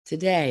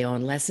Today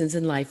on Lessons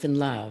in Life and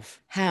Love,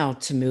 How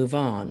to Move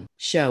On,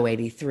 Show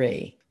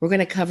 83. We're going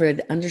to cover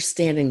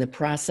understanding the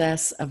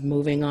process of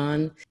moving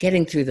on,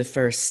 getting through the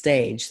first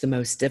stage, the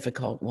most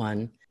difficult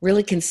one,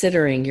 really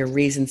considering your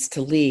reasons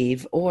to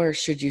leave, or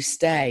should you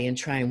stay and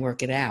try and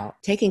work it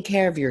out, taking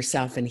care of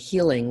yourself and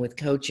healing with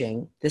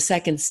coaching, the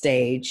second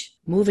stage,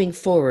 moving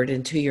forward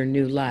into your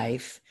new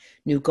life,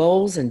 new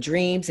goals and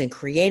dreams, and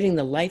creating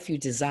the life you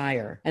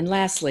desire. And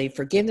lastly,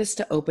 forgiveness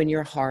to open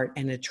your heart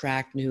and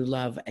attract new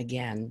love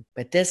again.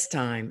 But this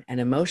time, an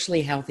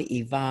emotionally healthy,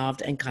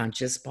 evolved, and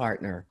conscious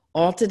partner.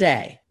 All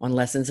today on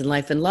Lessons in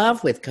Life and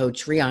Love with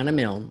Coach Rihanna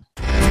Milne.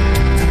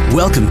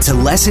 Welcome to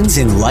Lessons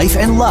in Life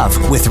and Love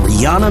with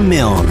Rihanna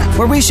Milne,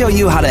 where we show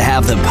you how to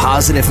have the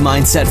positive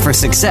mindset for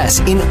success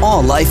in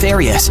all life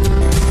areas.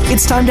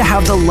 It's time to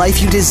have the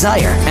life you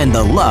desire and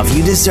the love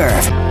you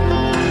deserve.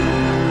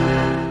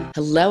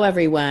 Hello,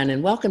 everyone,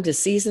 and welcome to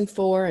Season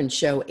 4 and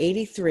Show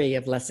 83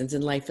 of Lessons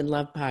in Life and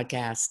Love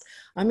podcast.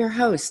 I'm your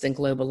host and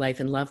Global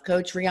Life and Love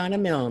Coach, Rihanna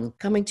Milne,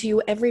 coming to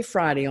you every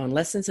Friday on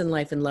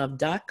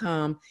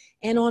lessonsinlifeandlove.com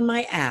and on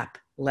my app,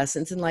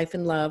 Lessons in Life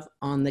and Love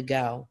on the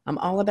go. I'm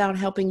all about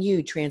helping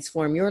you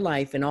transform your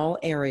life in all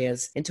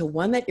areas into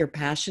one that you're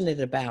passionate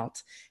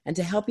about and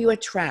to help you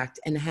attract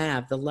and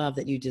have the love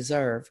that you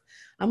deserve.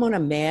 I'm on a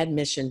mad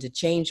mission to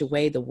change the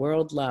way the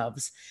world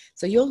loves,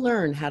 so you'll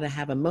learn how to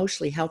have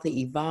emotionally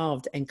healthy,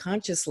 evolved, and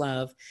conscious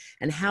love,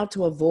 and how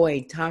to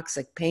avoid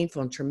toxic,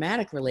 painful, and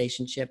traumatic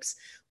relationships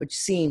which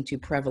seem too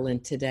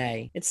prevalent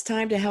today. It's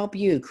time to help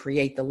you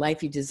create the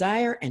life you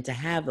desire and to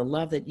have the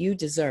love that you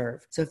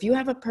deserve. So if you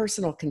have a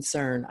personal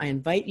concern, I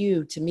invite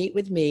you to meet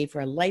with me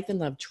for a Life and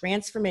Love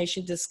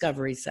Transformation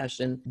Discovery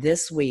session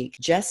this week.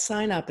 Just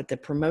sign up at the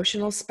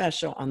promotional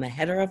special on the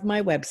header of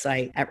my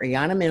website at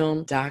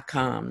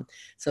rihannamilne.com.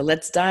 So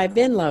let's dive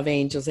in, love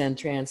angels and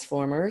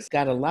transformers.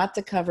 Got a lot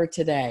to cover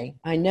today.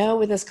 I know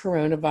with this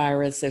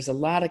coronavirus, there's a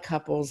lot of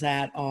couples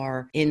that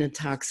are in a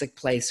toxic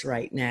place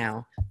right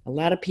now. A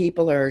lot of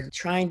people are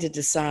trying to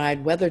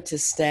decide whether to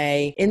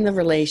stay in the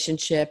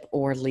relationship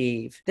or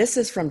leave. This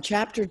is from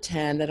chapter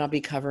 10 that I'll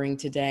be covering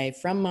today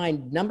from my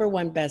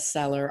 #1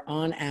 bestseller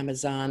on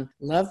Amazon,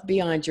 Love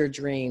Beyond Your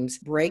Dreams,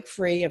 Break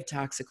Free of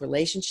Toxic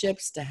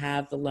Relationships to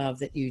Have the Love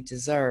That You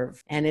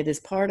Deserve. And it is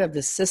part of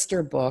the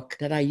sister book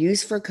that I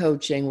use for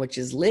coaching, which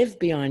is Live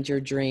Beyond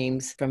Your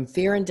Dreams, From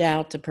Fear and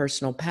Doubt to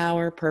Personal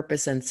Power,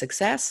 Purpose, and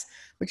Success,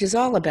 which is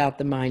all about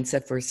the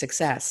mindset for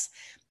success.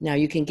 Now,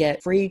 you can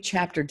get free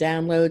chapter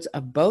downloads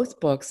of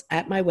both books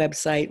at my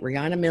website,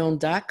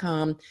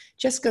 rihannamilne.com.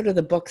 Just go to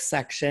the book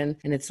section,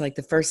 and it's like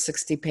the first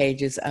 60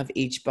 pages of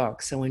each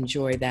book, so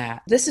enjoy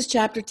that. This is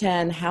chapter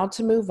 10, How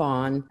to Move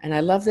On, and I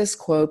love this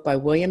quote by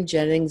William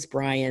Jennings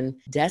Bryan: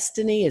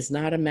 "Destiny is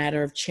not a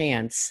matter of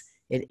chance.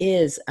 It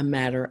is a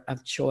matter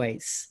of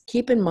choice."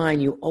 Keep in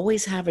mind, you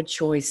always have a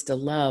choice to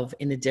love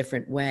in a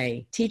different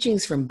way.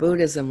 Teachings from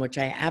Buddhism, which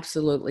I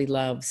absolutely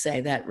love, say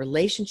that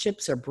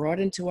relationships are brought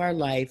into our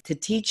life to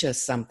teach us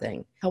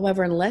something.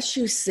 However, unless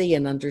you see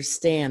and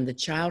understand the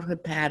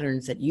childhood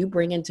patterns that you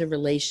bring into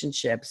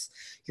relationships,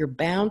 you're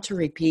bound to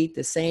repeat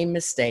the same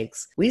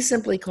mistakes. We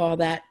simply call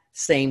that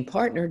same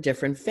partner,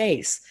 different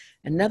face.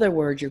 In other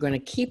words, you're going to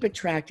keep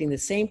attracting the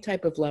same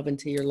type of love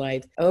into your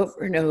life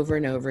over and over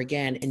and over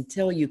again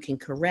until you can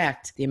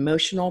correct the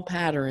emotional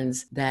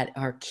patterns that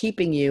are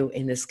keeping you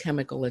in this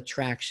chemical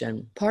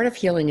attraction. Part of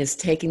healing is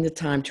taking the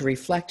time to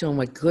reflect on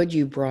what good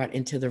you brought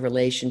into the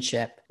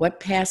relationship, what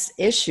past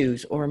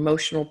issues or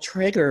emotional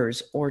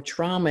triggers or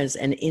traumas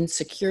and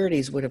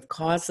insecurities would have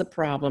caused the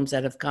problems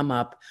that have come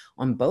up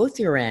on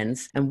both your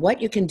ends, and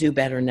what you can do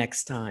better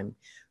next time.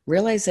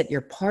 Realize that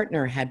your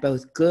partner had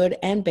both good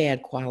and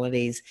bad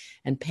qualities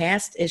and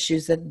past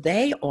issues that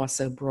they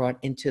also brought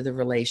into the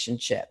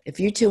relationship. If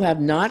you two have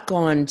not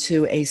gone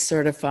to a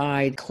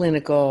certified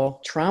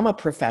clinical trauma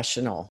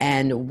professional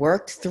and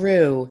worked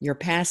through your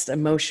past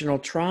emotional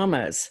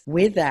traumas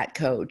with that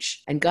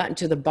coach and gotten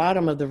to the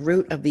bottom of the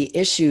root of the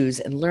issues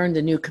and learned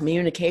the new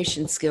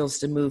communication skills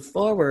to move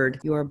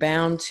forward, you are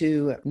bound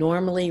to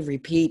normally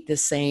repeat the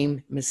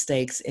same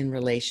mistakes in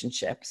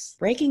relationships.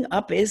 Breaking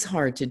up is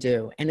hard to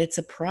do, and it's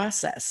a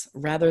process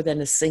rather than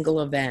a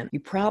single event.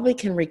 You probably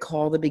can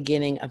recall the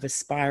beginning of a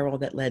spiral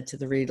that led to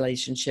the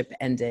relationship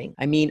ending.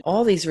 I mean,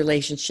 all these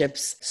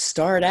relationships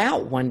start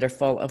out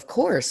wonderful, of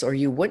course, or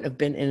you wouldn't have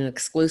been in an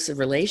exclusive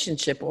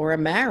relationship or a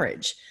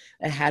marriage.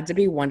 It had to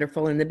be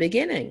wonderful in the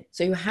beginning.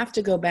 So you have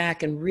to go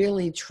back and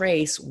really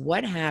trace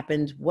what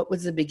happened, what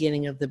was the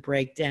beginning of the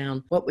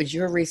breakdown, what was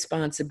your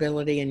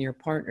responsibility and your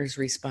partner's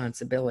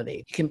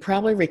responsibility. You can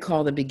probably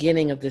recall the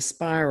beginning of the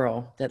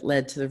spiral that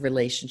led to the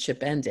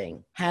relationship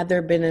ending. Had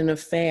there been an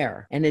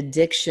affair, an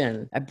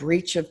addiction, a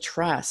breach of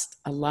trust,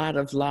 a lot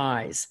of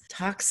lies,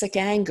 toxic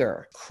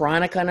anger,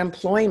 chronic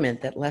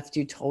unemployment that left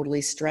you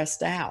totally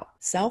stressed out?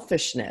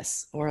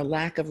 selfishness or a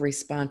lack of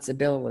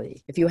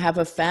responsibility. If you have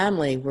a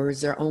family where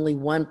there's only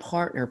one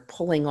partner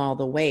pulling all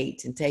the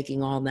weight and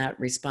taking all that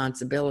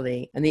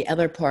responsibility, and the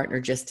other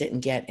partner just didn't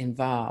get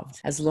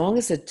involved. As long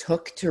as it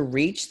took to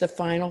reach the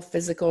final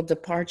physical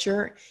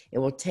departure, it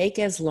will take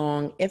as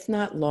long, if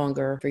not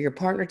longer, for your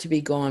partner to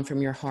be gone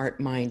from your heart,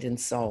 mind, and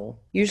soul.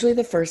 Usually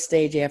the first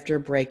stage after a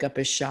breakup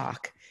is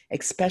shock,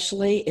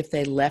 especially if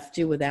they left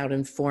you without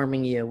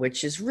informing you,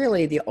 which is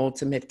really the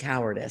ultimate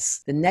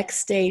cowardice. The next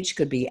stage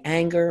could be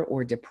anger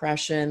or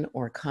depression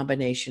or a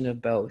combination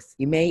of both.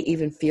 You may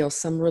even feel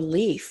some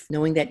relief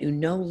knowing that you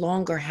no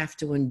longer have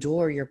to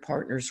endure your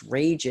partner's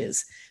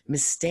rages,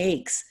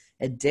 mistakes,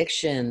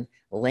 addiction,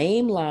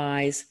 lame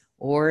lies,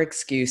 or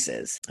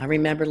excuses. I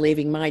remember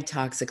leaving my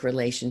toxic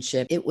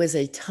relationship. It was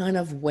a ton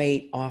of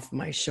weight off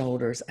my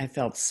shoulders. I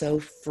felt so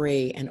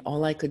free, and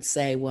all I could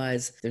say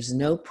was, there's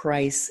no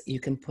price you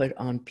can put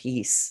on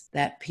peace.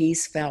 That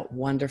peace felt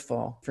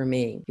wonderful for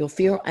me. You'll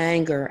feel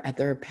anger at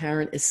their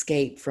apparent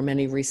escape from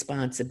any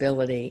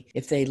responsibility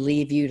if they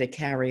leave you to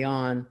carry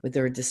on with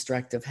their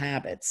destructive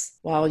habits.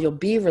 While you'll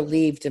be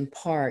relieved in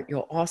part,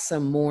 you'll also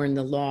mourn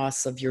the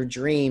loss of your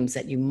dreams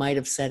that you might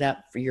have set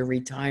up for your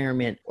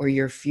retirement or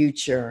your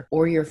future,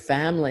 or your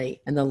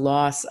family, and the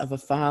loss of a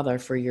father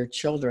for your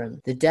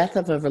children. The death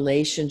of a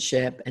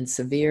relationship and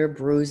severe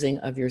bruising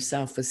of your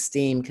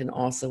self-esteem can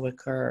also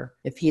occur.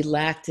 If he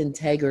lacked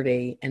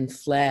integrity and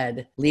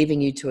fled, leaving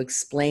you to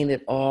explain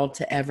it all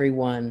to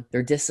everyone,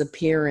 their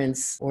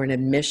disappearance or an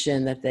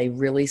admission that they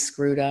really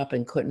screwed up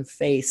and couldn't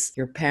face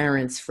your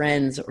parents,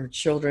 friends, or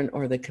children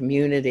or the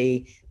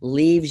community,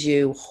 leaves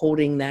you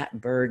holding that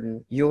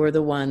burden. You're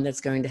the one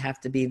that's going to have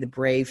to be the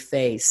brave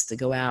face to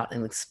go out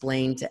and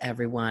explain to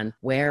everyone,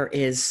 where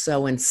is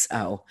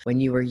so-and-so, when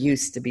you were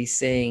used to be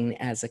seeing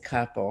as a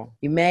couple.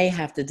 You may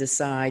have to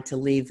decide to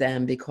leave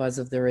them because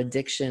of their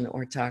addiction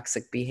or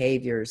toxic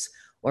behaviors,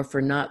 or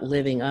for not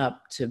living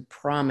up to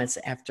promise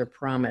after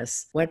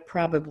promise. What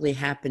probably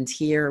happened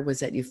here was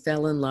that you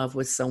fell in love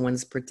with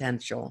someone's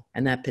potential,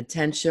 and that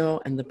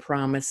potential and the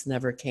promise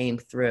never came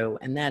through,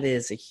 and that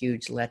is a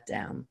huge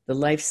letdown. The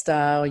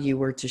lifestyle you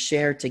were to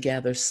share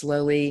together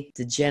slowly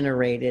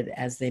degenerated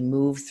as they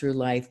moved through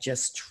life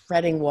just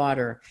treading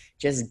water,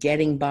 just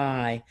getting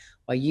by,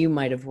 while you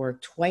might have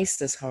worked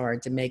twice as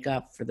hard to make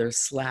up for their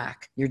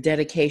slack. Your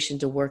dedication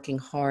to working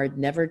hard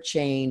never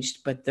changed,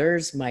 but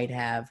theirs might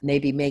have,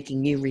 maybe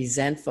making you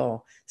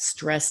resentful,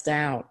 stressed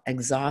out,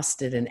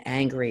 exhausted, and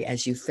angry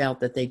as you felt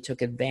that they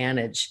took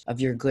advantage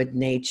of your good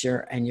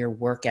nature and your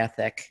work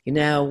ethic. You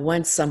know,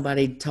 once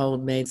somebody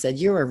told me, said,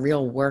 you're a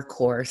real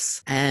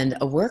workhorse. And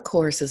a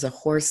workhorse is a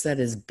horse that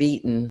is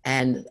beaten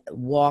and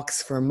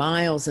walks for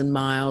miles and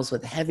miles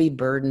with heavy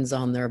burdens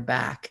on their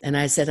back. And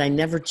I said, I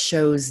never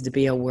chose to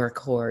be a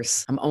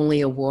workhorse. I'm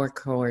only a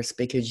workhorse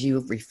because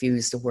you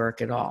refuse to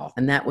work at all.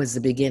 And that was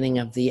the beginning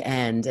of the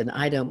end. And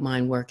I don't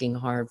mind working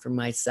hard for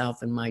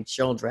myself and my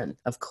children.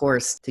 Of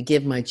course, to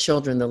give my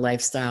children the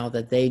lifestyle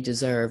that they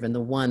deserve and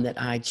the one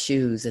that I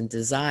choose and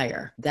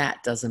desire.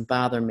 That doesn't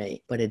bother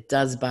me, but it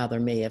does bother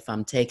me if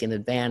I'm taken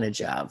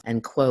advantage of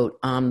and, quote,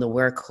 I'm the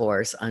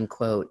workhorse,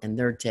 unquote, and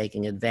they're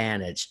taking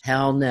advantage.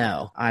 Hell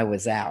no, I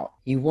was out.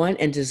 You want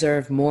and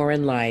deserve more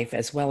in life,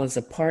 as well as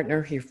a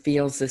partner who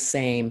feels the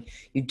same.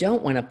 You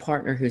don't want a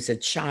partner who's a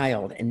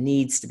child and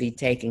needs to be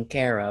taken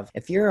care of.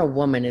 If you're a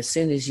woman, as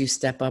soon as you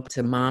step up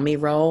to mommy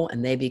role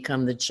and they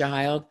become the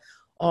child,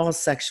 all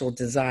sexual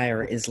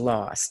desire is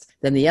lost.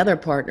 Then the other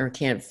partner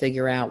can't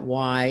figure out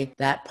why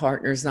that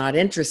partner's not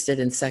interested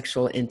in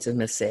sexual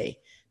intimacy,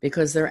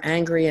 because they're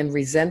angry and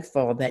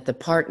resentful that the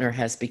partner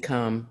has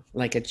become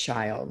like a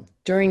child.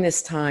 During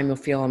this time, you'll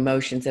feel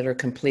emotions that are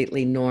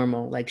completely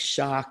normal, like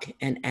shock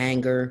and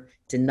anger,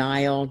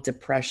 denial,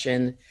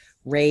 depression,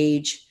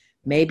 rage,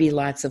 maybe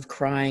lots of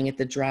crying at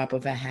the drop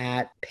of a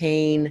hat,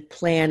 pain,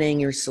 planning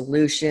your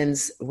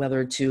solutions,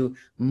 whether to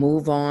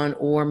move on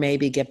or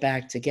maybe get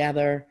back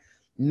together,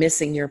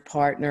 missing your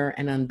partner,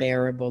 and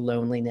unbearable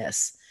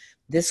loneliness.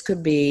 This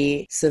could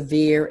be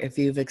severe if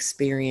you've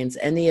experienced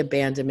any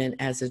abandonment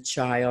as a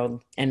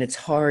child, and it's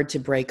hard to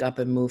break up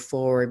and move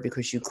forward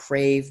because you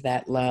crave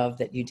that love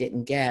that you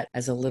didn't get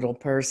as a little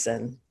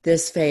person.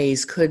 This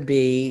phase could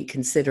be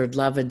considered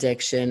love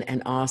addiction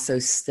and also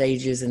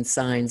stages and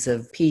signs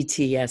of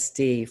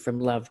PTSD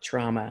from love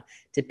trauma,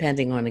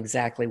 depending on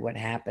exactly what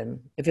happened.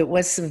 If it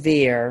was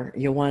severe,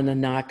 you'll want to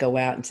not go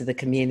out into the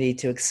community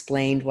to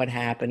explain what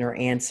happened or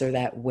answer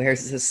that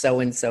where's the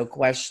so-and-so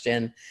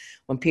question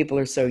when people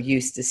are so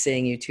used to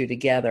seeing you two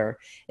together.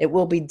 It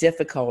will be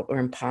difficult or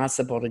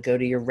impossible to go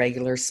to your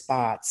regular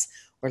spots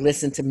or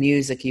listen to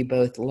music you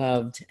both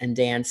loved and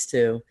danced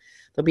to.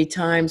 There'll be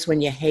times when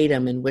you hate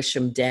them and wish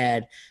them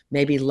dead,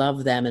 maybe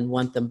love them and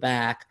want them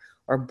back,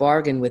 or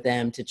bargain with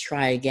them to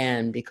try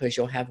again because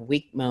you'll have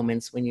weak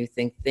moments when you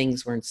think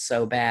things weren't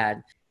so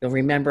bad. You'll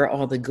remember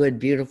all the good,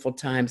 beautiful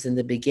times in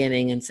the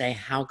beginning and say,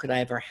 how could I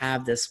ever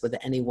have this with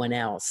anyone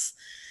else?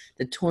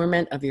 The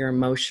torment of your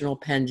emotional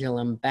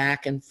pendulum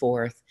back and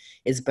forth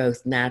is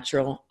both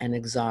natural and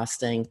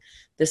exhausting.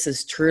 This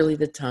is truly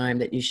the time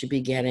that you should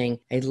be getting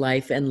a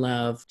life and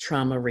love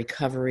trauma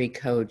recovery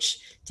coach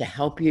to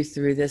help you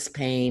through this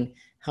pain,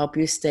 help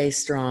you stay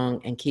strong,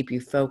 and keep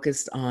you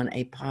focused on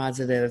a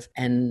positive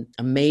and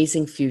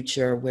amazing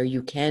future where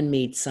you can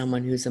meet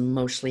someone who's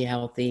emotionally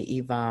healthy,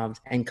 evolved,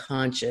 and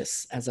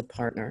conscious as a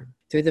partner.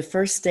 Through the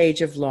first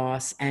stage of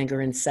loss,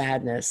 anger, and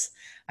sadness,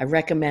 I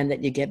recommend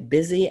that you get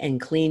busy and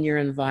clean your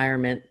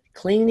environment.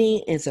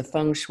 Cleaning is a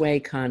feng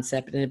shui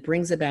concept, and it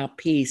brings about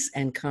peace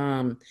and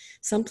calm,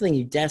 something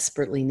you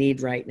desperately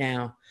need right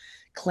now.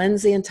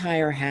 Cleanse the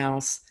entire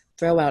house,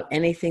 throw out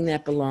anything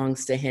that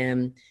belongs to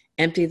him,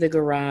 empty the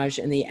garage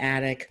and the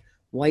attic,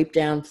 wipe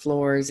down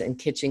floors and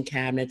kitchen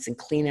cabinets, and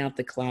clean out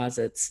the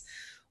closets.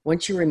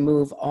 Once you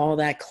remove all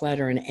that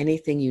clutter and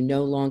anything you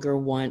no longer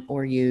want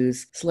or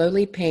use,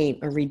 slowly paint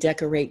or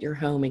redecorate your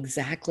home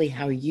exactly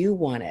how you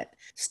want it,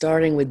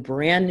 starting with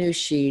brand new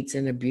sheets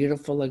and a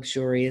beautiful,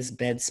 luxurious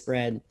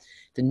bedspread.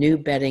 The new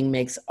bedding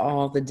makes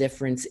all the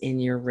difference in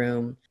your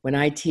room. When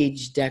I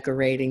teach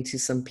decorating to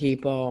some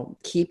people,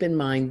 keep in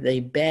mind the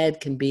bed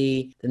can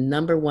be the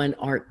number one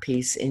art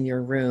piece in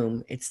your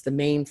room. It's the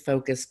main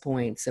focus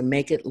point, so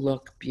make it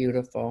look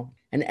beautiful.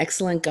 An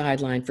excellent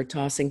guideline for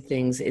tossing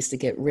things is to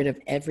get rid of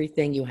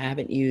everything you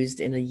haven't used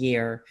in a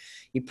year.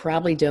 You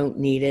probably don't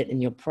need it,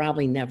 and you'll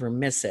probably never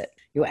miss it.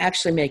 You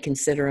actually may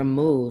consider a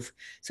move,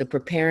 so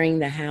preparing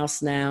the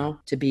house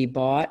now to be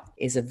bought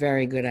is a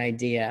very good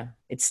idea.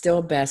 It's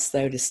still best,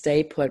 though, to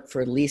stay put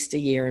for at least a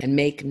year and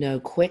make no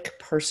quick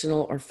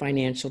personal or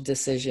financial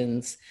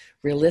decisions.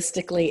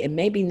 Realistically, it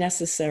may be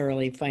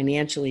necessarily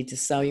financially to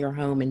sell your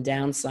home and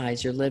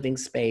downsize your living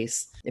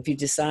space. If you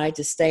decide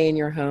to stay in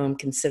your home,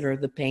 consider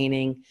the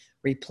painting,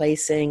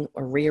 replacing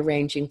or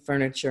rearranging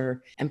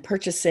furniture, and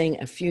purchasing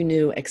a few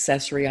new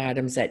accessory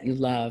items that you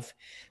love.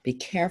 Be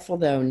careful,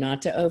 though,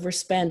 not to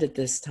overspend at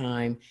this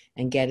time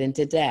and get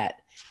into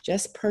debt.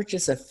 Just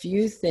purchase a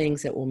few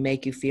things that will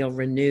make you feel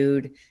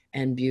renewed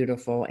and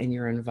beautiful in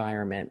your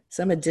environment.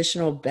 Some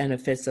additional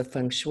benefits of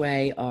feng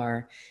shui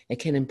are it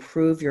can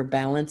improve your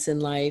balance in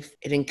life.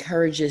 It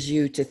encourages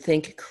you to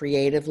think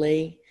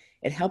creatively.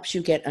 It helps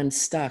you get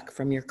unstuck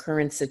from your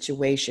current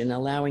situation,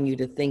 allowing you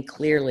to think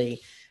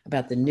clearly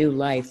about the new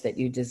life that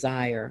you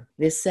desire.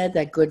 It is said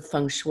that good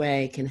feng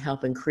shui can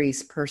help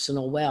increase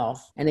personal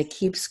wealth, and it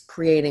keeps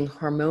creating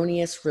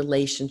harmonious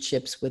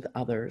relationships with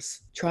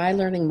others. Try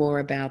learning more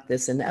about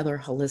this and other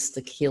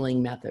holistic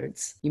healing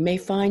methods. You may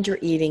find your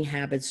eating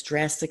habits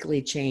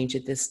drastically change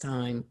at this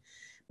time.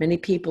 Many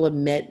people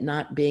admit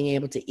not being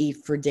able to eat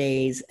for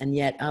days, and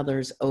yet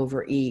others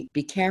overeat.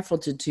 Be careful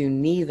to do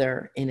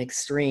neither in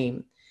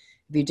extreme.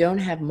 If you don't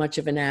have much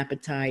of an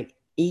appetite,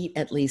 eat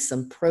at least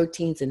some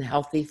proteins and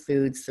healthy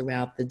foods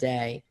throughout the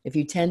day. If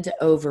you tend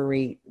to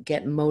overeat,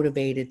 get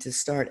motivated to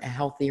start a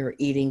healthier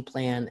eating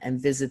plan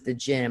and visit the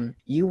gym.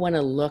 You want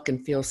to look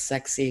and feel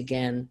sexy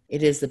again.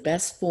 It is the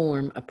best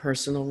form of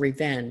personal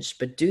revenge,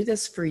 but do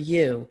this for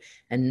you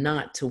and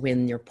not to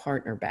win your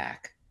partner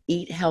back.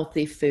 Eat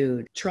healthy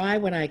food. Try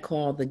what I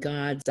call the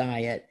God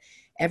diet.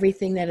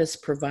 Everything that is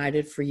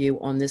provided for you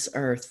on this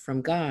earth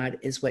from God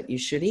is what you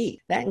should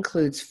eat. That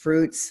includes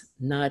fruits,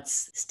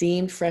 nuts,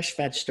 steamed fresh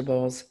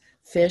vegetables,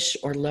 fish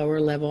or lower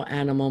level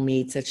animal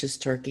meat such as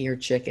turkey or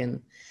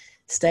chicken.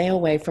 Stay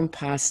away from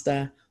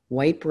pasta,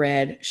 white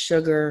bread,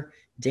 sugar,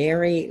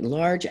 dairy,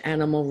 large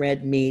animal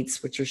red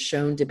meats, which are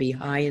shown to be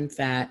high in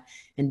fat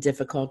and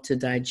difficult to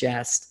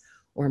digest,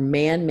 or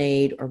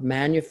man-made or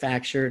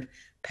manufactured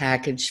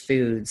packaged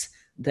foods.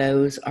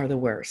 Those are the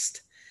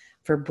worst.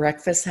 For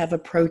breakfast, have a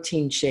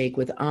protein shake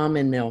with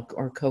almond milk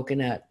or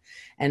coconut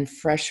and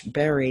fresh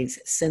berries,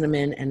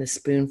 cinnamon, and a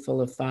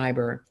spoonful of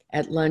fiber.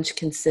 At lunch,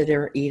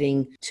 consider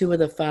eating 2 of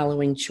the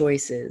following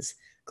choices: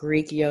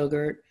 Greek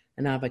yogurt,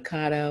 an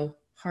avocado,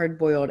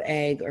 hard-boiled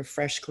egg, or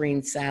fresh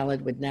green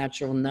salad with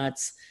natural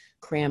nuts,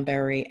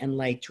 cranberry, and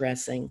light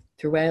dressing.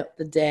 Throughout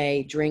the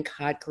day, drink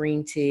hot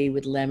green tea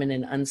with lemon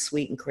and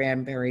unsweetened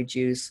cranberry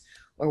juice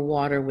or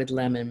water with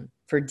lemon.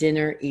 For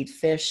dinner, eat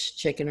fish,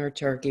 chicken, or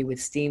turkey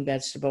with steamed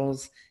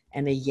vegetables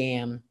and a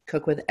yam.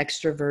 Cook with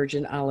extra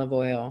virgin olive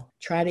oil.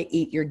 Try to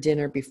eat your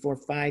dinner before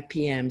 5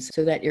 p.m.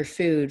 so that your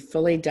food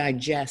fully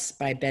digests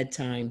by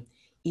bedtime.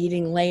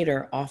 Eating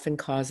later often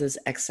causes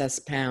excess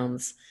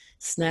pounds.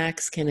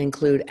 Snacks can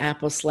include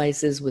apple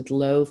slices with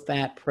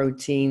low-fat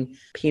protein,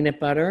 peanut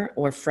butter,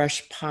 or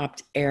fresh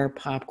popped air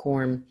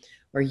popcorn,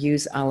 or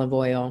use olive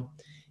oil.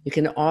 You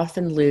can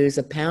often lose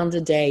a pound a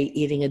day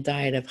eating a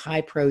diet of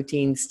high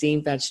protein,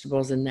 steamed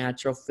vegetables, and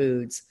natural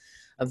foods.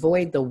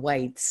 Avoid the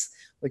whites,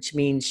 which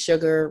means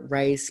sugar,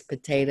 rice,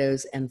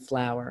 potatoes, and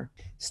flour.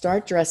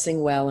 Start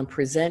dressing well and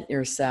present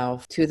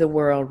yourself to the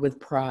world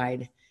with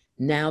pride.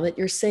 Now that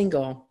you're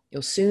single,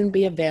 you'll soon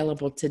be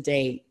available to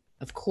date.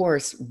 Of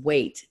course,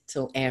 wait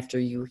till after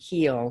you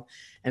heal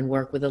and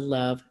work with a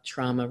love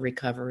trauma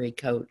recovery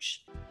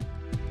coach.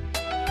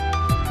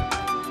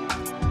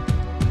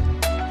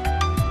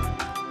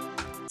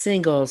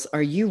 Singles,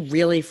 are you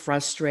really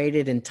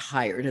frustrated and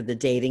tired of the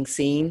dating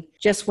scene?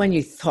 Just when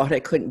you thought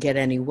it couldn't get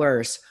any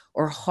worse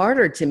or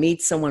harder to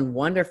meet someone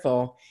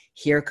wonderful,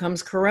 here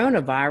comes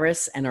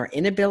coronavirus and our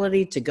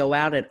inability to go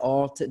out at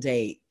all to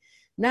date.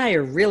 Now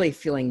you're really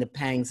feeling the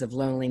pangs of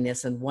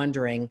loneliness and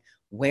wondering,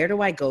 where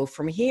do I go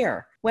from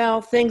here?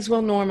 Well, things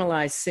will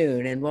normalize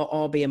soon and we'll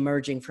all be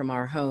emerging from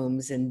our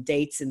homes and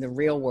dates in the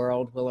real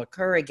world will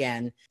occur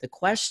again. The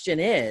question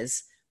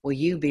is, will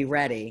you be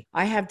ready?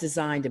 I have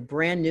designed a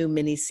brand new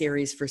mini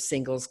series for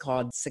singles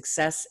called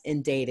Success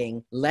in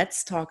Dating.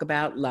 Let's talk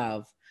about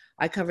love.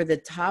 I cover the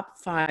top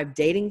 5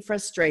 dating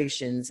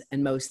frustrations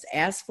and most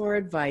asked for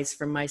advice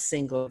from my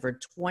singles over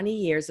 20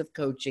 years of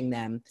coaching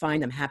them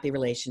find them happy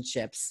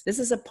relationships. This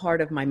is a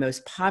part of my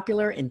most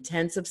popular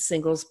intensive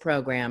singles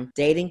program,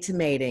 Dating to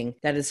Mating,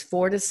 that is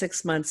 4 to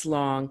 6 months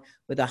long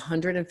with a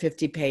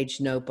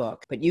 150-page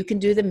notebook. But you can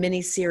do the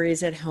mini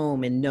series at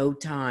home in no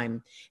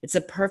time. It's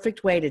a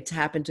perfect way to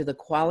tap into the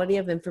quality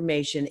of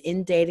information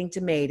in Dating to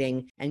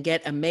Mating and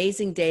get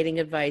amazing dating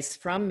advice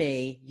from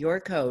me, your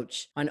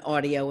coach, on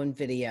audio and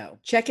video.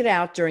 Check it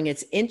out during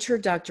its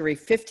introductory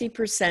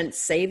 50%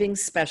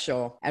 savings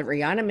special at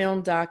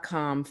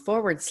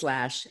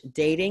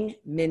rihanamilne.com/dating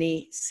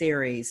mini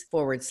series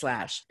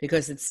 /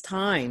 because it's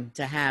time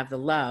to have the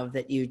love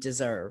that you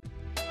deserve.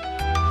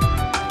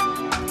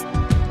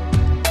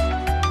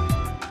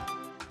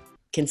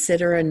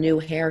 Consider a new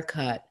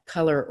haircut,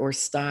 color, or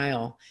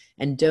style,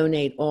 and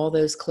donate all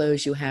those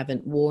clothes you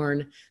haven't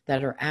worn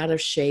that are out of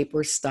shape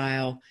or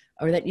style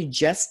or that you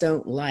just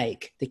don't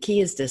like. The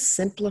key is to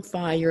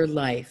simplify your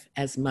life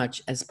as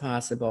much as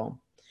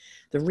possible.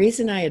 The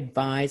reason I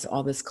advise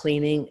all this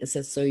cleaning is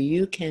that so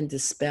you can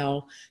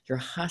dispel your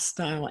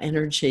hostile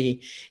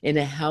energy in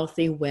a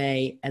healthy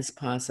way as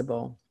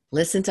possible.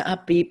 Listen to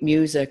upbeat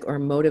music or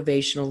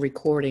motivational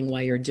recording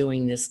while you're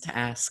doing this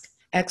task.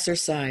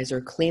 Exercise or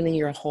cleaning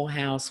your whole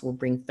house will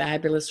bring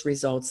fabulous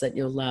results that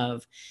you'll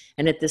love,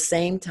 and at the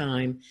same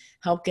time,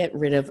 help get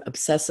rid of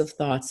obsessive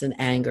thoughts and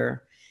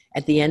anger.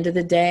 At the end of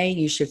the day,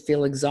 you should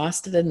feel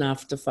exhausted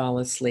enough to fall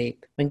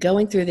asleep. When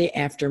going through the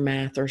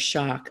aftermath or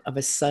shock of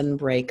a sudden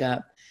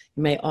breakup,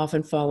 you may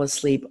often fall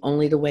asleep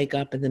only to wake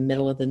up in the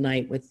middle of the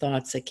night with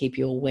thoughts that keep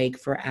you awake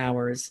for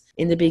hours.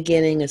 In the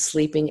beginning, a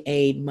sleeping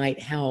aid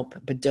might help,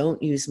 but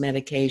don't use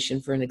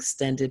medication for an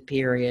extended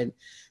period.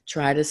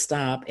 Try to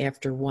stop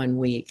after 1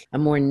 week. A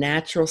more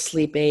natural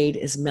sleep aid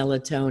is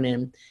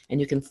melatonin,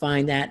 and you can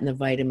find that in the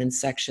vitamin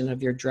section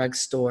of your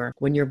drugstore.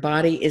 When your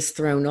body is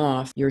thrown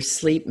off, your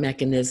sleep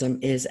mechanism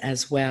is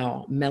as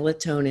well.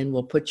 Melatonin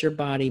will put your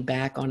body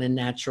back on a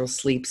natural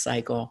sleep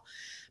cycle.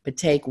 But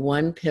take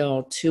 1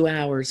 pill 2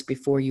 hours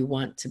before you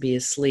want to be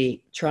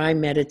asleep. Try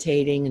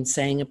meditating and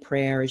saying a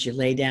prayer as you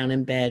lay down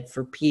in bed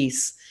for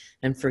peace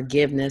and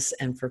forgiveness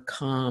and for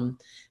calm,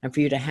 and for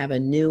you to have a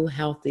new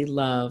healthy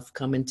love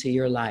come into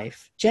your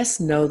life.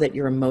 Just know that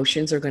your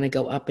emotions are going to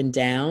go up and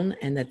down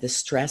and that the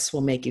stress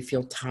will make you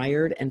feel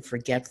tired and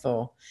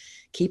forgetful.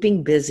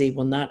 Keeping busy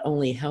will not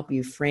only help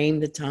you frame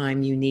the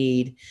time you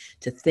need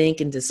to think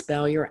and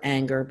dispel your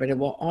anger, but it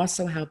will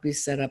also help you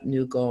set up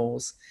new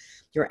goals.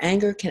 Your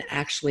anger can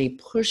actually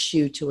push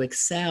you to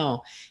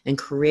excel and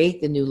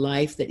create the new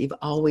life that you've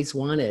always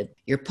wanted.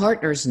 Your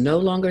partner's no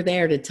longer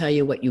there to tell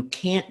you what you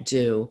can't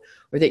do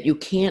or that you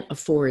can't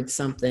afford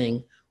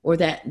something or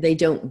that they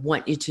don't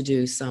want you to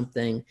do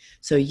something.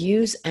 So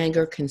use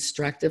anger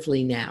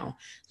constructively now.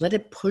 Let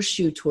it push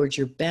you towards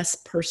your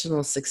best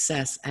personal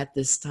success at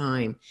this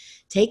time.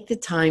 Take the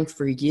time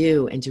for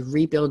you and to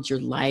rebuild your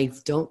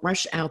life. Don't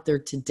rush out there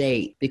to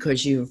date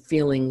because you're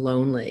feeling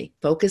lonely.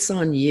 Focus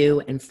on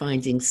you and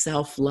finding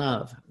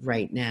self-love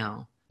right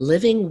now.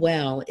 Living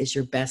well is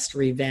your best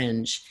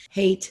revenge.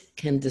 Hate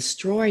can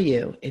destroy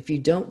you if you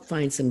don't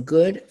find some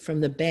good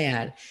from the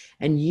bad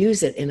and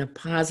use it in a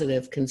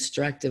positive,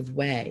 constructive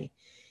way.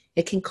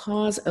 It can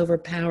cause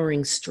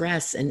overpowering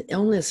stress and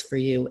illness for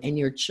you and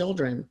your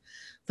children.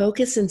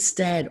 Focus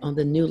instead on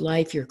the new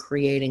life you're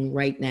creating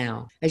right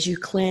now. As you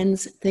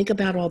cleanse, think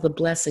about all the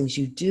blessings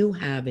you do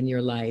have in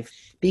your life.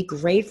 Be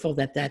grateful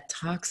that that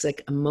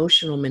toxic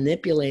emotional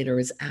manipulator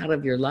is out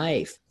of your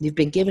life. You've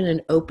been given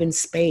an open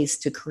space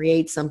to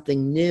create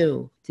something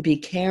new, to be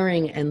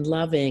caring and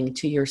loving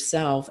to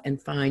yourself and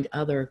find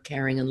other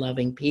caring and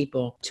loving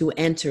people to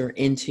enter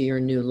into your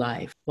new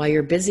life. While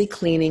you're busy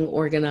cleaning,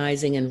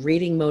 organizing, and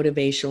reading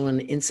motivational and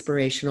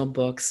inspirational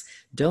books,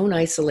 don't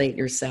isolate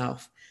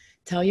yourself.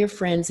 Tell your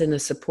friends in the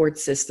support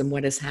system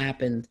what has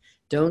happened.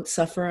 Don't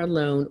suffer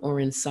alone or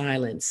in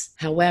silence.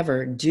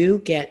 However, do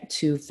get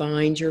to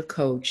find your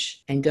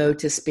coach and go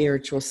to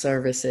spiritual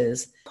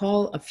services.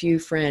 Call a few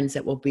friends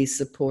that will be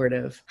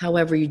supportive.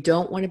 However, you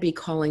don't want to be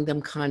calling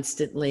them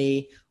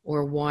constantly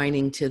or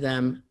whining to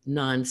them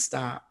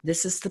nonstop.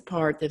 This is the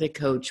part that a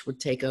coach would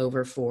take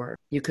over for.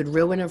 You could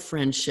ruin a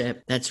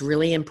friendship that's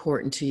really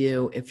important to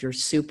you if you're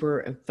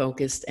super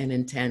focused and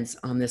intense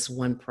on this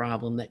one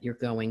problem that you're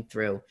going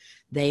through.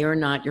 They are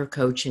not your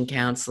coach and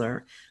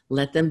counselor.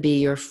 Let them be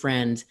your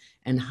friend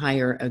and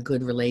hire a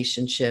good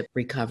relationship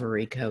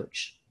recovery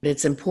coach. But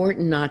it's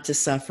important not to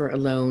suffer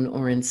alone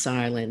or in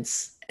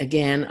silence.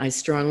 Again, I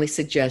strongly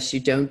suggest you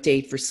don't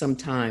date for some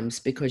times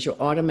because you'll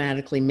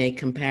automatically make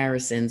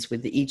comparisons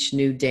with each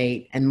new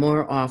date and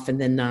more often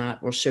than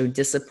not will show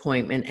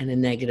disappointment and a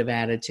negative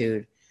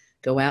attitude.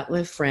 Go out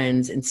with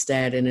friends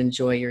instead and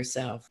enjoy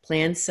yourself.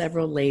 Plan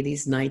several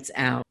ladies' nights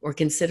out or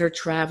consider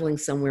traveling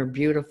somewhere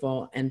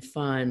beautiful and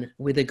fun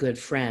with a good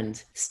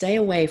friend. Stay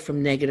away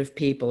from negative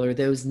people or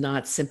those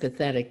not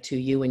sympathetic to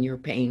you and your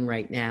pain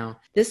right now.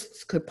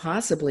 This could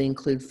possibly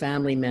include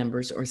family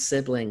members or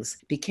siblings.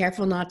 Be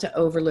careful not to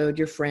overload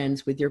your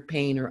friends with your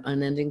pain or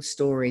unending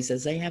stories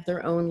as they have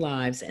their own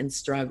lives and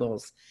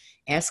struggles.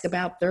 Ask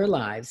about their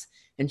lives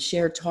and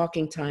share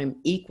talking time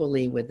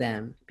equally with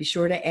them. Be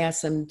sure to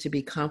ask them to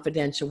be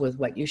confidential with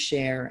what you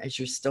share as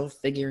you're still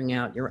figuring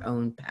out your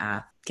own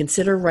path.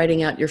 Consider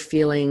writing out your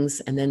feelings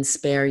and then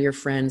spare your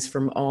friends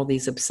from all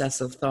these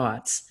obsessive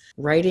thoughts.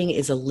 Writing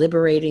is a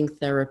liberating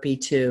therapy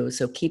too,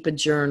 so keep a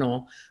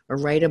journal or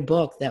write a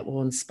book that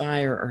will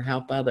inspire or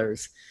help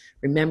others.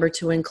 Remember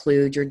to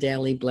include your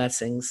daily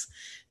blessings.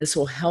 This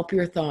will help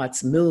your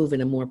thoughts move in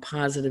a more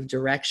positive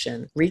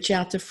direction. Reach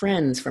out to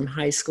friends from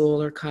high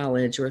school or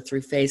college or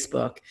through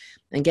Facebook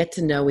and get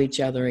to know each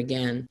other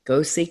again.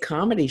 Go see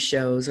comedy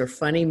shows or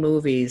funny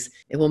movies.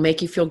 It will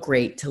make you feel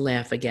great to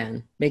laugh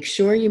again. Make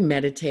sure you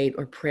meditate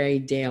or pray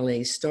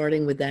daily,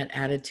 starting with that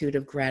attitude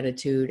of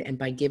gratitude and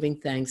by giving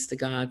thanks to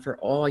God for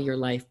all your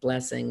life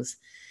blessings.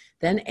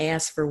 Then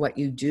ask for what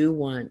you do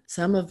want.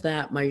 Some of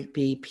that might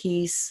be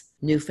peace,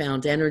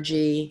 newfound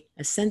energy,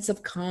 a sense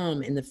of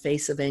calm in the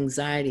face of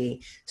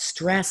anxiety,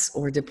 stress,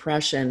 or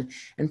depression,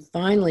 and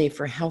finally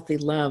for healthy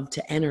love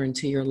to enter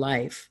into your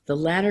life. The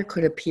latter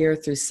could appear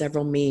through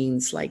several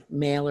means like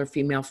male or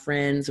female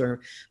friends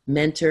or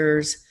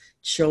mentors,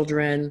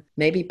 children,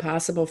 maybe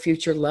possible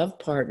future love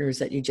partners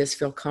that you just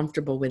feel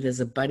comfortable with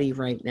as a buddy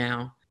right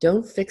now.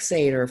 Don't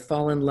fixate or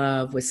fall in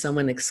love with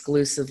someone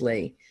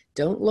exclusively.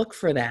 Don't look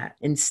for that.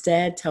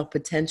 Instead, tell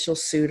potential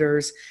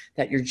suitors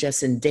that you're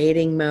just in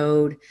dating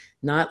mode,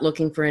 not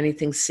looking for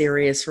anything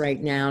serious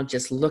right now,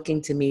 just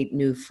looking to meet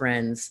new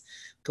friends.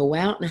 Go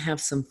out and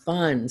have some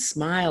fun,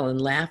 smile and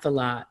laugh a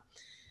lot.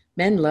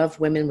 Men love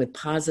women with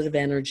positive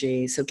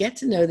energy, so get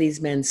to know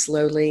these men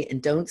slowly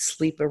and don't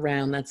sleep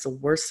around. That's the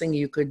worst thing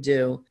you could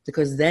do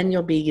because then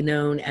you'll be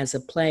known as a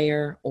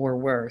player or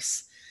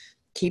worse.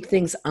 Keep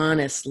things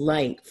honest,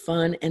 light,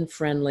 fun, and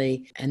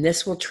friendly, and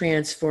this will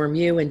transform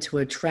you into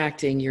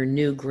attracting your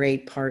new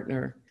great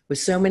partner. With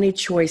so many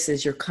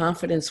choices, your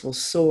confidence will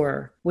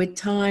soar. With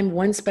time,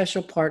 one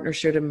special partner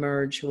should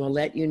emerge who will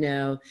let you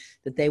know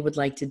that they would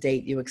like to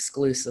date you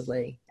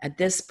exclusively. At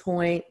this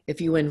point, if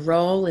you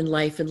enroll in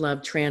Life and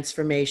Love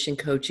Transformation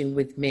Coaching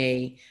with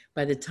me,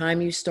 by the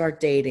time you start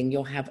dating,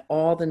 you'll have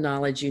all the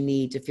knowledge you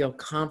need to feel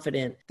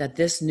confident that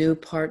this new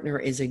partner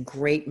is a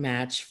great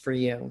match for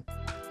you.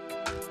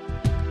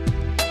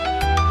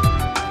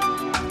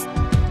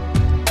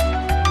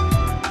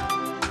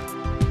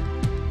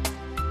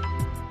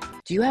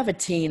 Do you have a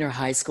teen or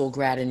high school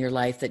grad in your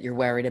life that you're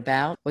worried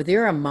about? Whether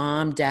you're a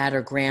mom, dad,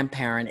 or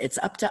grandparent, it's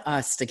up to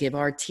us to give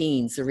our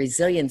teens the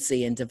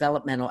resiliency and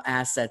developmental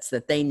assets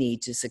that they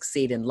need to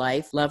succeed in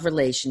life, love,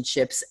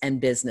 relationships,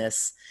 and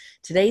business.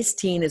 Today's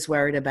teen is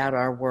worried about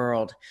our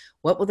world.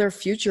 What will their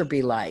future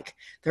be like?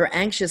 They're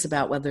anxious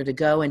about whether to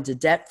go into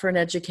debt for an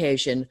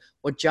education,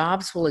 what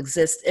jobs will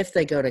exist if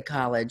they go to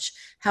college,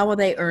 how will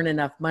they earn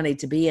enough money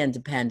to be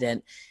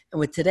independent, and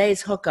with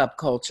today's hookup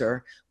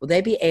culture, will they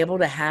be able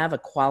to have a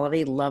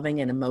quality, loving,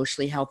 and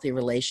emotionally healthy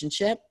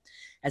relationship?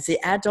 As the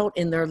adult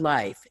in their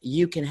life,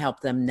 you can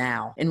help them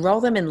now. Enroll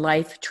them in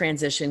Life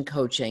Transition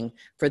Coaching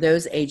for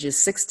those ages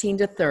 16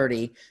 to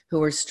 30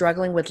 who are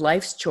struggling with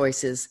life's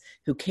choices,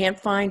 who can't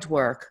find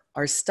work,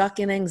 are stuck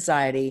in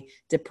anxiety,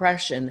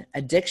 depression,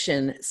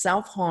 addiction,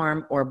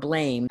 self-harm, or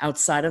blame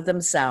outside of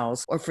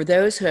themselves, or for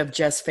those who have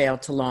just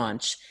failed to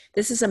launch.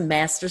 This is a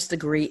master's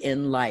degree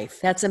in life.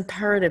 That's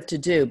imperative to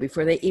do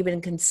before they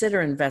even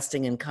consider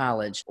investing in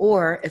college,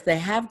 or if they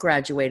have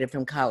graduated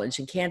from college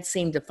and can't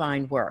seem to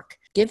find work.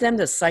 Give them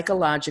the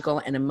psychological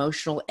and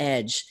emotional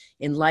edge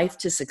in life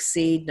to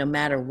succeed no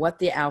matter what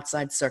the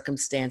outside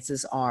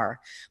circumstances are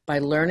by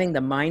learning the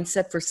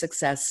Mindset for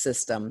Success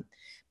system.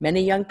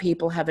 Many young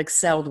people have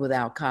excelled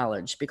without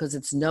college because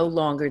it's no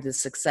longer the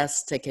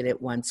success ticket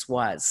it once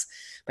was.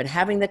 But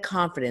having the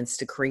confidence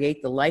to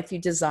create the life you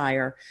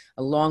desire,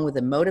 along with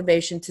the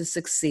motivation to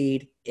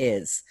succeed,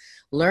 is.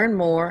 Learn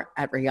more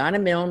at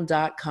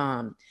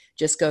RihannaMilne.com.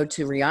 Just go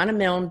to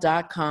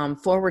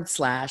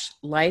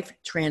RihannaMilne.com/life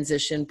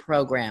transition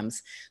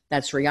programs.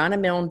 That's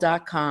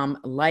RihannaMilne.com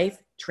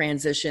life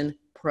transition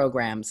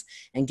programs,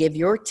 and give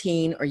your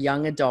teen or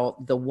young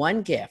adult the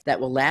one gift that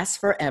will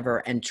last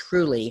forever and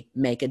truly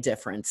make a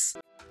difference.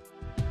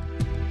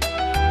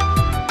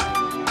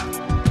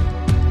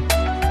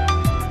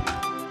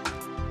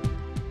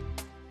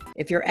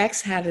 If your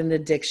ex had an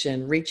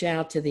addiction, reach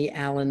out to the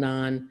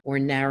Al-Anon or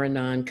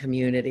Nar-Anon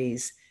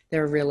communities.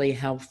 They're really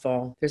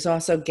helpful. There's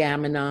also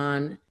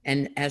Gam-Anon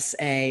and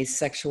SA,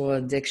 sexual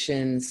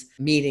addictions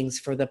meetings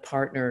for the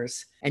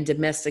partners, and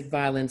domestic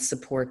violence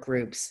support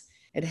groups.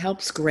 It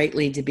helps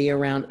greatly to be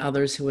around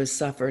others who have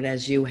suffered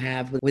as you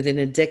have with an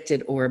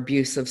addicted or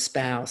abusive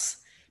spouse.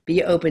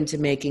 Be open to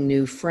making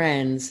new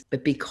friends,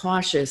 but be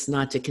cautious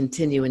not to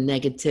continue in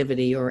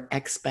negativity or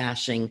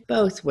ex-bashing,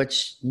 both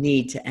which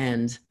need to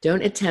end.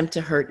 Don't attempt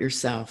to hurt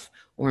yourself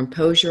or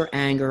impose your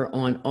anger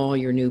on all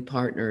your new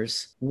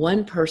partners.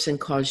 One person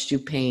caused you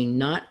pain,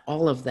 not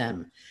all of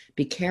them.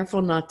 Be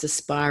careful not to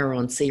spiral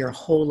and see your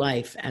whole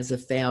life as a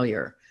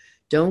failure.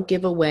 Don't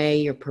give away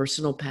your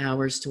personal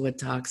powers to a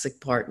toxic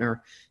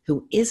partner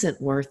who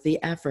isn't worth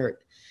the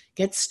effort.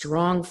 Get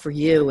strong for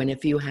you, and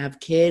if you have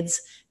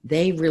kids,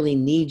 they really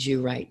need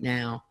you right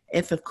now.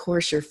 If, of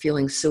course, you're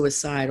feeling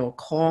suicidal,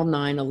 call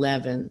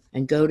 911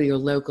 and go to your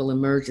local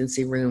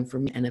emergency room for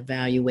an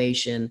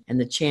evaluation and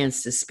the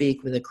chance to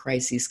speak with a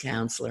crisis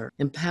counselor.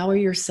 Empower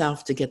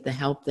yourself to get the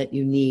help that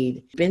you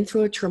need. Been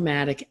through a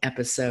traumatic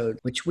episode,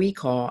 which we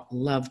call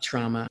love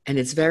trauma, and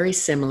it's very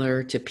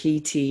similar to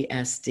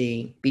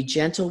PTSD. Be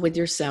gentle with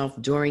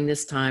yourself during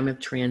this time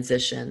of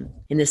transition.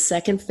 In the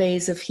second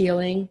phase of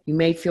healing, you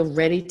may feel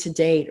ready to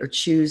date or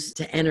choose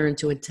to enter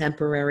into a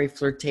temporary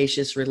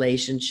flirtatious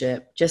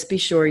relationship. Just be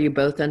sure you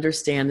both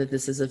understand that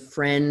this is a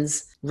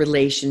friend's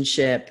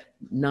relationship,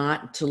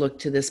 not to look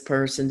to this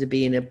person to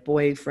be in a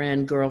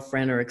boyfriend,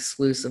 girlfriend, or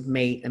exclusive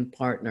mate and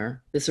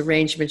partner. This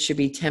arrangement should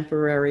be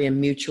temporary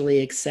and mutually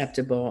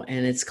acceptable,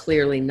 and it's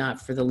clearly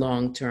not for the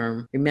long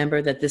term.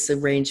 Remember that this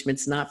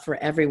arrangement's not for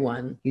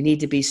everyone. You need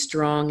to be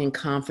strong and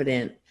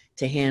confident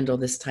to handle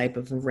this type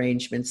of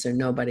arrangement so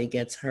nobody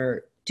gets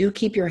hurt. Do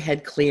keep your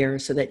head clear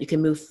so that you can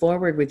move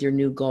forward with your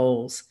new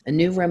goals. A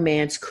new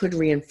romance could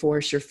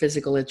reinforce your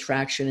physical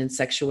attraction and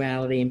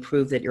sexuality and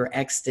prove that your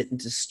ex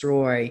didn't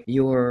destroy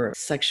your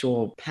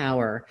sexual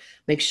power.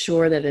 Make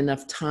sure that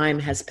enough time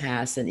has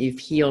passed and you've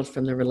healed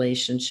from the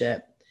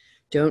relationship.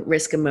 Don't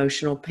risk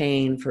emotional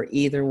pain for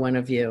either one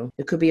of you.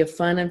 It could be a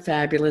fun and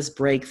fabulous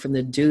break from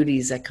the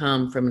duties that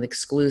come from an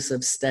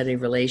exclusive, steady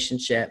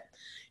relationship.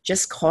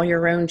 Just call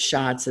your own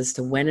shots as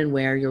to when and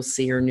where you'll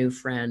see your new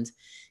friend.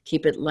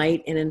 Keep it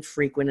light and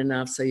infrequent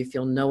enough so you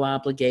feel no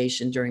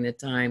obligation during the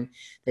time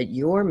that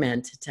you're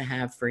meant to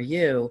have for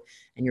you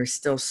and you're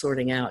still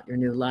sorting out your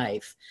new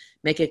life.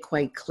 Make it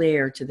quite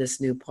clear to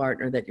this new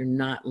partner that you're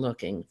not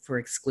looking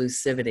for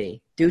exclusivity.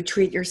 Do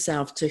treat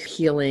yourself to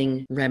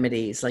healing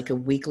remedies like a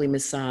weekly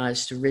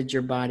massage to rid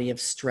your body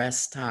of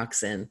stress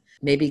toxin.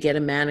 Maybe get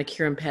a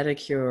manicure and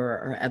pedicure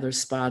or other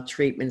spa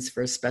treatments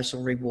for a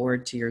special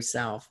reward to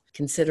yourself.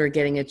 Consider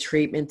getting a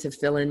treatment to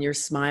fill in your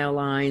smile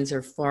lines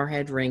or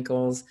forehead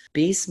wrinkles.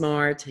 Be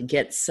smart,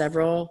 get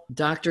several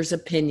doctors'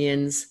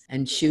 opinions,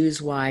 and choose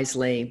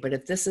wisely. But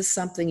if this is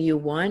something you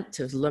want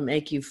to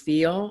make you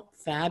feel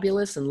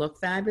fabulous and look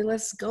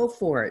fabulous, go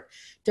for it.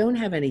 Don't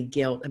have any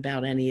guilt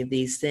about any of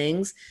these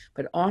things,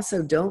 but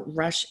also don't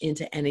rush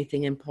into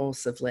anything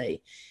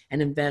impulsively,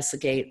 and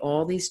investigate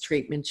all these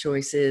treatment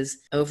choices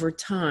over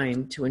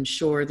time to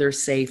ensure their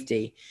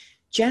safety.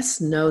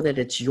 Just know that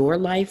it's your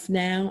life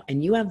now,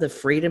 and you have the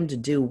freedom to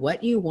do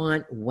what you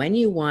want, when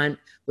you want,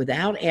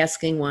 without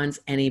asking one's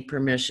any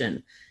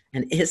permission.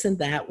 And isn't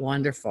that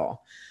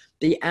wonderful?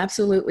 Be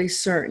absolutely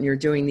certain you're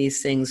doing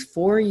these things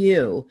for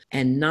you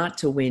and not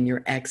to win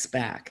your ex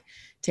back.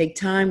 Take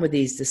time with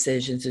these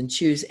decisions and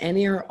choose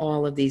any or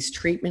all of these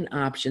treatment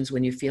options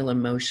when you feel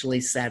emotionally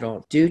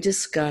settled. Do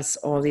discuss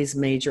all these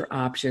major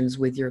options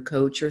with your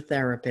coach or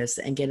therapist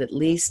and get at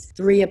least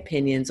 3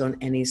 opinions on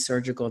any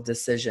surgical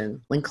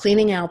decision. When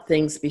cleaning out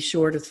things, be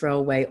sure to throw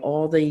away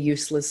all the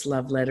useless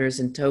love letters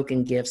and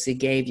token gifts he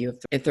gave you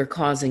if they're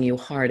causing you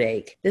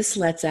heartache. This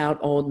lets out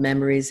old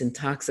memories and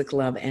toxic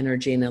love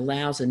energy and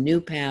allows a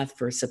new path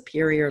for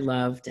superior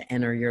love to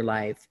enter your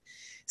life.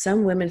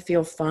 Some women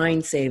feel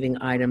fine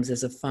saving items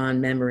as a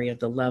fond memory of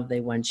the love they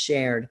once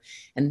shared,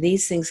 and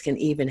these things can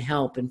even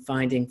help in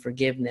finding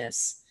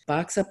forgiveness.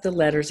 Box up the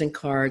letters and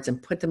cards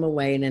and put them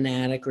away in an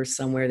attic or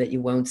somewhere that you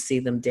won't see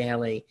them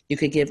daily. You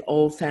could give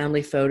old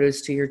family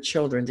photos to your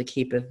children to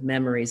keep as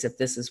memories if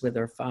this is with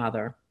their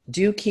father.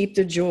 Do keep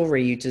the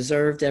jewelry. You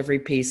deserved every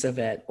piece of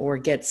it. Or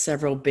get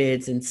several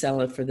bids and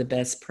sell it for the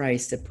best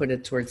price to put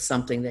it towards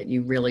something that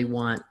you really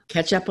want.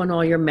 Catch up on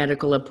all your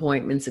medical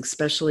appointments,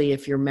 especially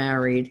if you're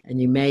married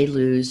and you may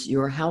lose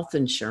your health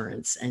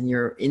insurance and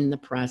you're in the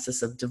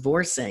process of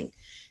divorcing.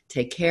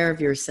 Take care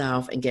of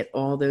yourself and get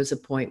all those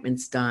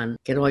appointments done.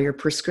 Get all your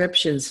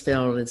prescriptions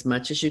filled as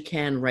much as you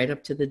can right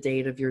up to the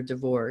date of your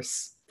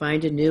divorce.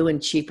 Find a new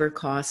and cheaper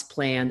cost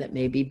plan that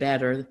may be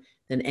better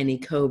than any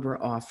COBRA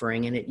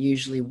offering, and it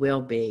usually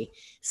will be.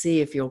 See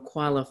if you'll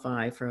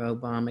qualify for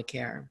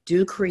Obamacare.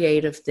 Do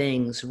creative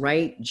things,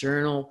 write,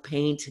 journal,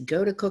 paint,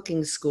 go to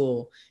cooking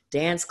school,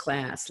 dance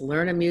class,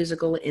 learn a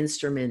musical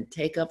instrument,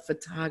 take up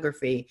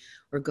photography,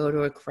 or go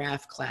to a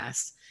craft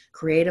class.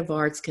 Creative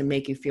arts can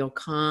make you feel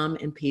calm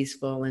and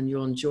peaceful, and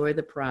you'll enjoy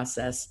the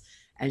process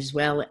as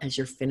well as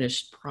your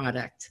finished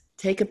product.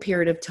 Take a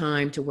period of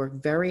time to work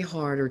very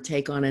hard or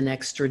take on an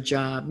extra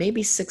job,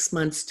 maybe 6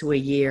 months to a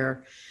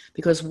year,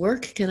 because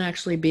work can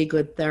actually be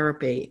good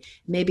therapy.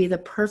 Maybe the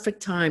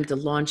perfect time to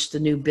launch the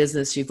new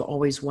business you've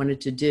always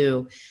wanted to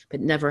do, but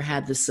never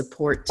had the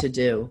support to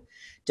do.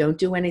 Don't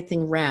do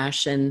anything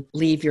rash and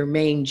leave your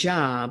main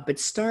job, but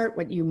start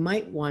what you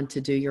might want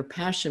to do, your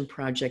passion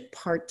project,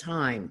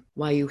 part-time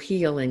while you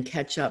heal and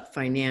catch up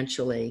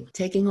financially.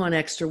 Taking on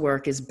extra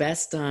work is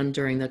best done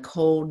during the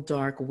cold,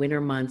 dark winter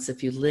months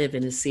if you live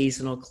in a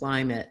seasonal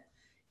climate.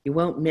 You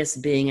won't miss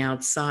being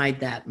outside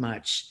that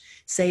much.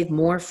 Save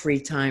more free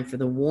time for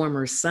the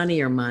warmer,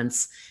 sunnier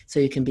months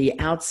so you can be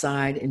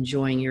outside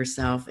enjoying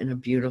yourself in a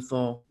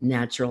beautiful,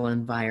 natural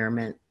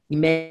environment. You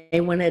may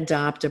want to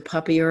adopt a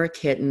puppy or a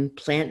kitten,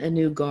 plant a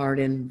new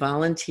garden,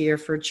 volunteer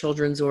for a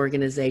children's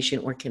organization,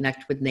 or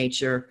connect with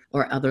nature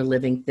or other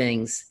living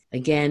things.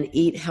 Again,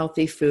 eat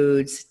healthy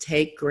foods,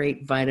 take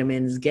great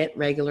vitamins, get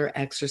regular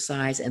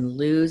exercise, and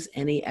lose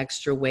any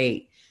extra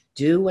weight.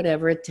 Do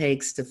whatever it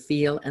takes to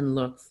feel and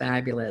look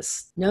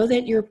fabulous. Know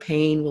that your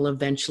pain will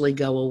eventually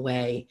go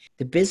away.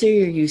 The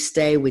busier you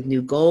stay with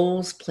new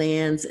goals,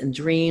 plans, and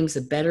dreams,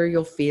 the better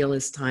you'll feel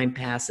as time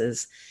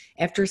passes.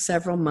 After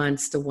several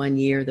months to 1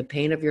 year, the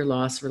pain of your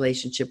lost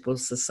relationship will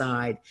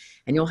subside,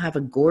 and you'll have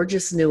a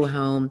gorgeous new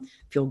home,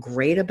 feel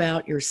great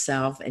about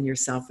yourself and your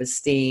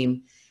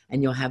self-esteem,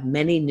 and you'll have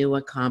many new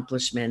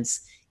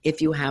accomplishments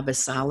if you have a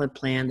solid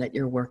plan that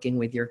you're working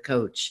with your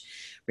coach.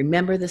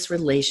 Remember, this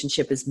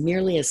relationship is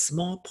merely a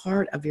small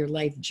part of your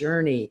life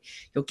journey.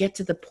 You'll get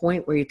to the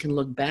point where you can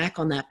look back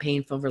on that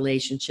painful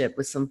relationship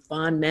with some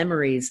fond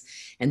memories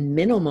and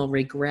minimal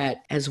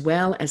regret, as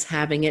well as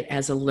having it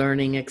as a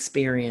learning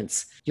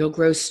experience. You'll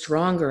grow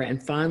stronger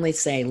and finally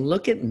say,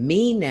 look at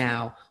me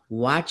now,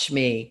 watch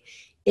me.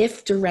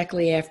 If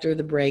directly after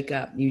the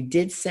breakup, you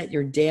did set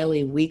your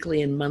daily,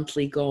 weekly, and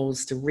monthly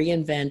goals to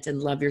reinvent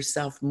and love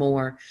yourself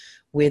more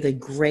with a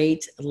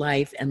great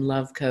life and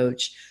love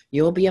coach,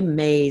 you'll be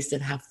amazed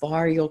at how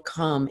far you'll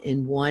come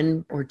in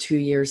 1 or 2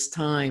 years'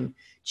 time.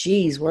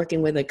 Geez,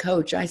 working with a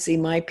coach, I see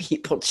my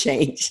people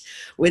change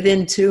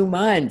within 2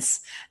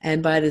 months.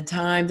 And by the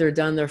time they're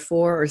done their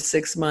 4 or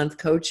 6 month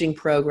coaching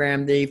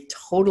program, they've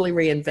totally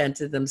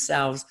reinvented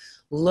themselves,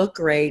 look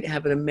great,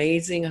 have an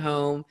amazing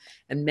home,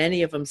 and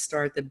many of them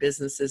start the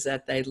businesses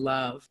that they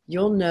love.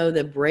 You'll know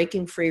that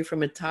breaking free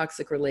from a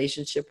toxic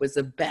relationship was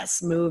the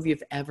best move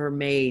you've ever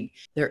made.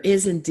 There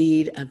is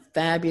indeed a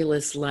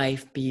fabulous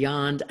life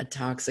beyond a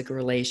toxic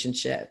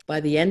relationship. By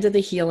the end of the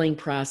healing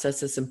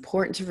process, it's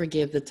important to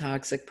forgive the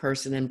toxic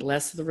person and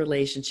bless the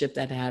relationship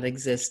that had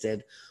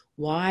existed.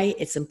 Why?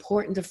 It's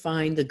important to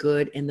find the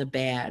good in the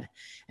bad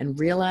and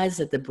realize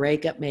that the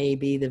breakup may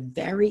be the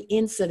very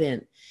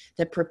incident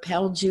that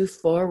propelled you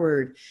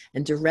forward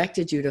and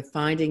directed you to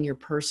finding your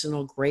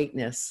personal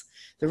greatness.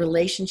 The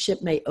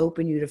relationship may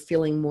open you to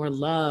feeling more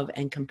love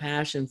and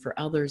compassion for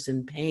others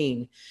in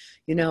pain.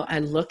 You know, I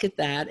look at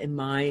that in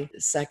my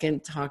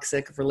second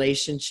toxic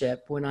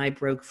relationship when I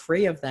broke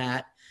free of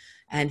that,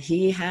 and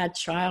he had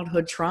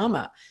childhood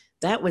trauma.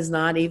 That was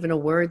not even a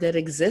word that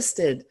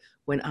existed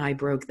when I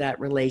broke that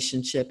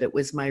relationship. It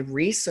was my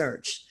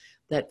research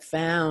that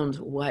found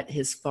what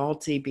his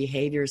faulty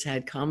behaviors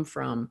had come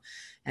from.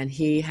 And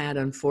he had,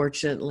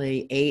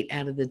 unfortunately, 8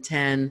 out of the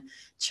 10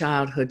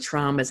 childhood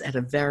traumas at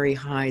a very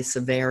high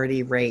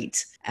severity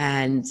rate.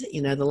 And,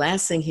 you know, the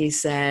last thing he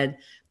said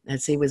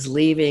as he was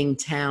leaving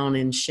town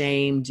in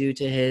shame due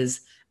to his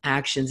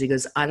actions, he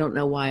goes, I don't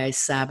know why I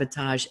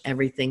sabotage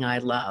everything I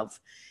love.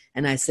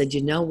 And I said,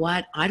 you know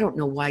what? I don't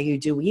know why you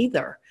do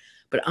either,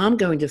 but I'm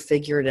going to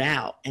figure it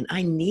out. And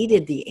I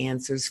needed the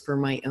answers for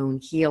my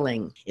own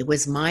healing. It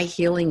was my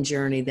healing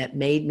journey that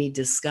made me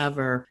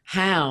discover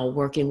how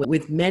working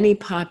with many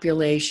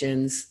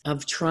populations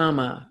of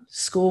trauma,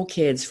 school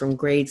kids from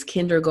grades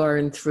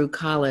kindergarten through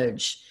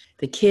college,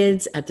 the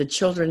kids at the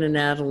children and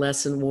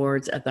adolescent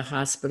wards at the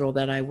hospital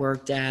that I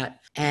worked at,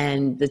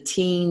 and the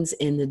teens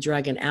in the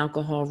drug and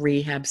alcohol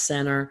rehab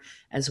center,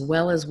 as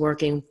well as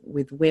working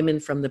with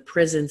women from the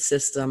prison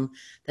system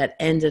that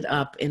ended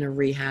up in a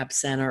rehab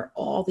center.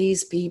 All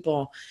these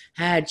people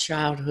had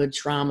childhood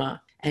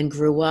trauma and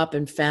grew up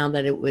and found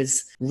that it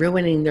was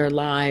ruining their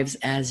lives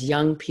as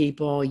young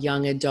people,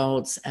 young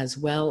adults, as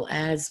well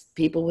as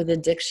people with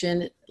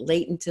addiction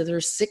late into their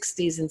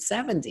 60s and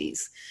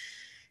 70s.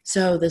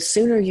 So the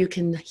sooner you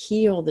can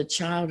heal the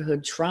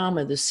childhood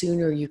trauma, the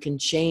sooner you can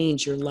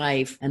change your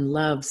life and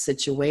love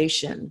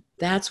situation.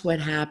 That's what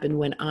happened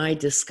when I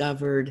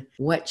discovered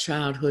what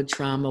childhood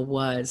trauma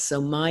was. So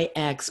my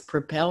ex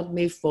propelled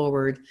me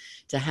forward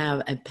to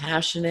have a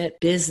passionate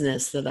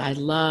business that I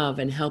love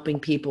and helping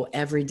people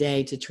every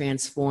day to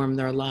transform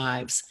their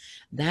lives.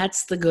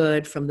 That's the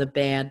good from the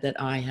bad that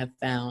I have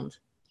found.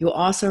 You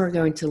also are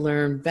going to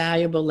learn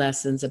valuable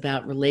lessons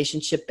about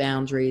relationship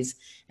boundaries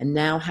and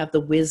now have the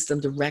wisdom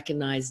to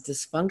recognize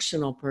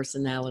dysfunctional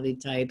personality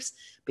types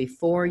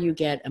before you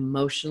get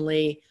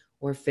emotionally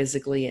or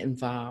physically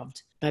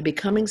involved. By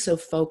becoming so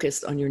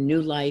focused on your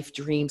new life,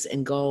 dreams,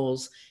 and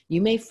goals,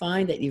 you may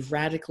find that you've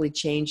radically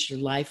changed your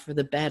life for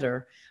the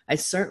better. I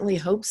certainly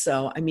hope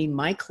so. I mean,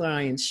 my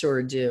clients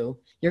sure do.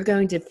 You're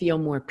going to feel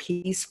more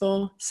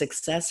peaceful,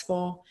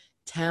 successful,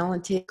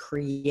 talented,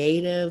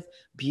 creative,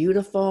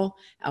 beautiful,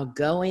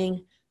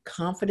 outgoing,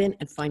 confident,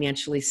 and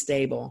financially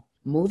stable.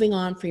 Moving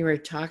on from your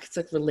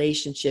toxic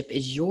relationship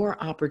is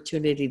your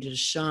opportunity to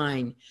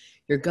shine.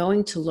 You're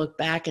going to look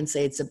back and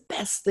say, it's the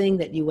best thing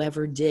that you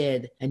ever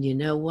did. And you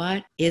know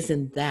what?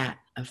 Isn't that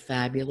a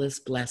fabulous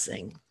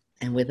blessing?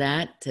 And with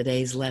that,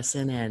 today's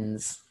lesson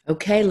ends.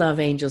 Okay, love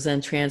angels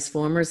and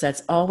transformers,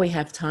 that's all we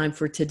have time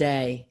for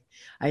today.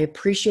 I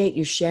appreciate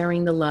you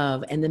sharing the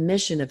love and the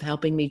mission of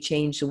helping me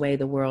change the way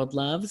the world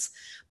loves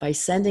by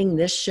sending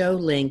this show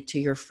link to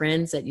your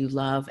friends that you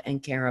love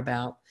and care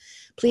about.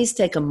 Please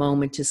take a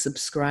moment to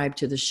subscribe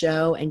to the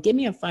show and give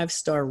me a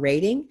 5-star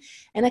rating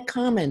and a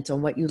comment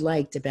on what you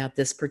liked about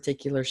this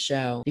particular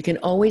show. You can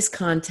always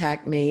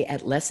contact me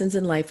at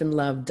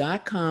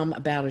lessonsinlifeandlove.com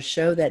about a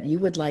show that you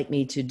would like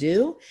me to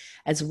do,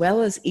 as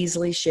well as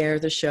easily share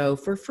the show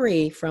for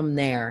free from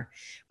there.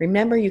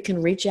 Remember, you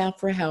can reach out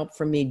for help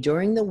from me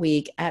during the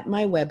week at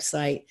my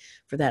website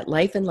for that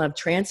Life and Love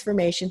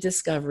Transformation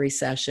Discovery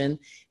session,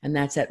 and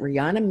that's at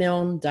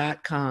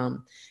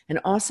RihannaMilne.com. And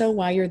also,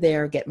 while you're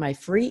there, get my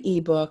free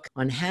ebook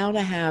on how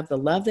to have the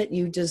love that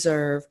you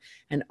deserve,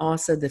 and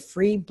also the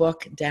free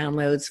book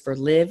downloads for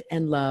Live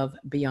and Love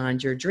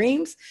Beyond Your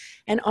Dreams,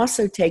 and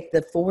also take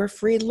the 4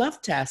 free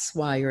love tests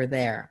while you're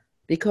there.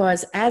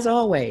 Because, as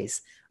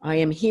always, I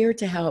am here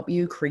to help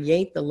you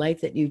create the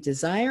life that you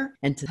desire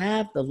and to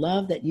have the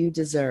love that you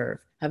deserve.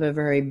 Have a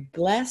very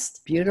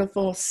blessed,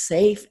 beautiful,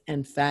 safe,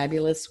 and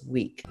fabulous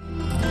week.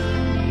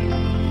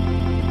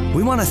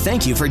 We want to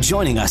thank you for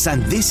joining us on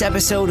this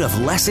episode of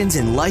Lessons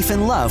in Life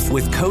and Love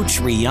with Coach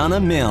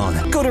Rihanna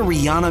Milne. Go to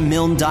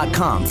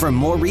RihannaMilne.com for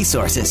more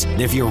resources.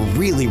 And if you're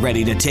really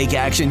ready to take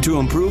action to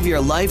improve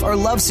your life or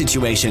love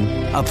situation,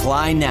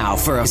 apply now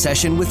for a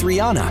session with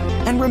Rihanna.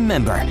 And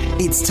remember,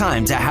 it's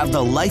time to have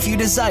the life you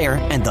desire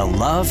and the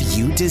love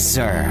you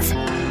deserve.